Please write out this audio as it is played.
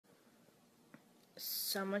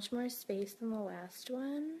so much more space than the last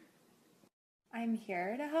one. I'm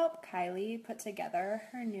here to help Kylie put together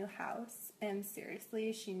her new house, and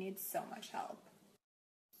seriously, she needs so much help.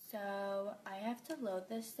 So I have to load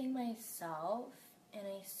this thing myself, and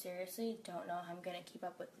I seriously don't know how I'm going to keep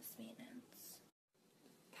up with this maintenance.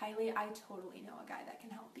 Kylie, I totally know a guy that can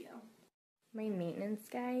help you. My maintenance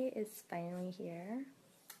guy is finally here.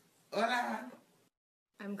 Hola.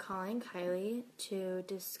 I'm calling Kylie to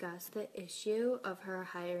discuss the issue of her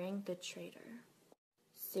hiring the traitor.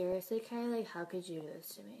 Seriously, Kylie, how could you do this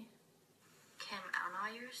to me? Kim, I don't know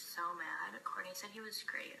why you're so mad. Courtney said he was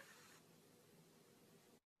great.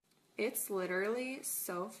 It's literally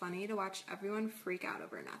so funny to watch everyone freak out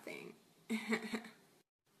over nothing.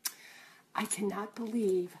 I cannot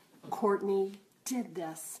believe Courtney did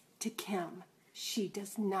this to Kim. She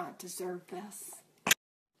does not deserve this.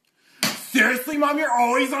 Seriously, Mom, you're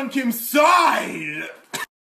always on Kim's side!